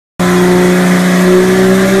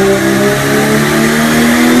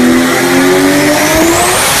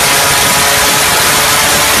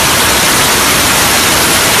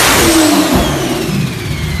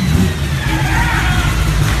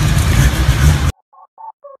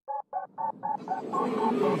Running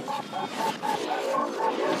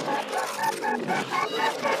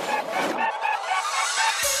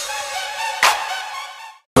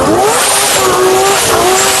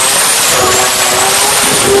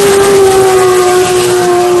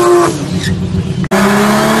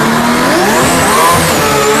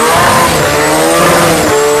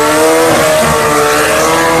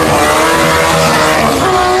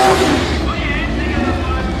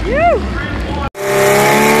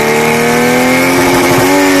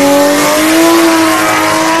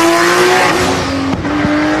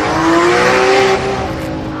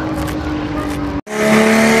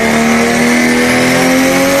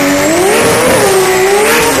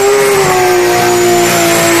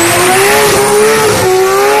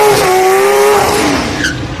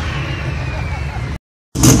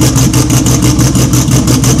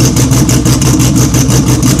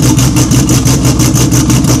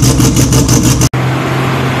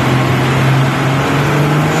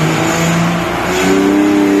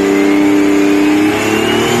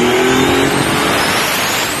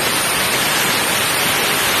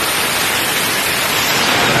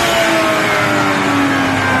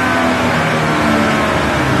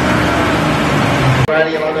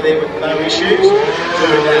along there with no issues.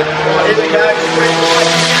 Doing that. Right, here we go.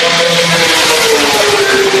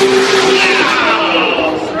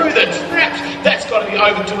 Through the traps. That's got to be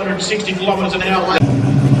over 260 kilometres an hour.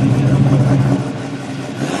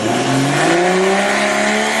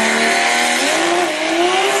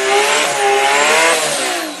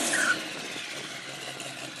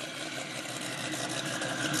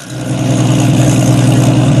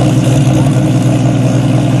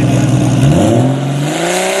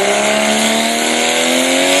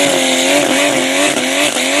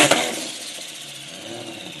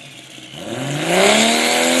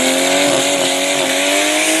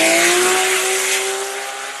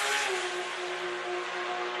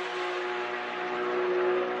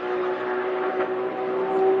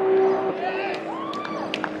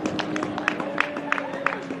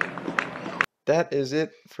 That is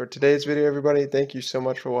it for today's video, everybody. Thank you so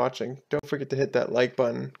much for watching. Don't forget to hit that like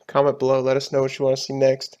button, comment below, let us know what you want to see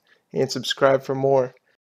next, and subscribe for more.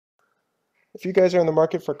 If you guys are in the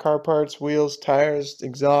market for car parts, wheels, tires,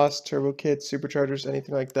 exhaust, turbo kits, superchargers,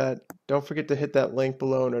 anything like that, don't forget to hit that link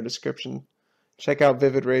below in our description. Check out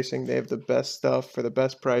Vivid Racing. They have the best stuff for the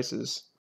best prices.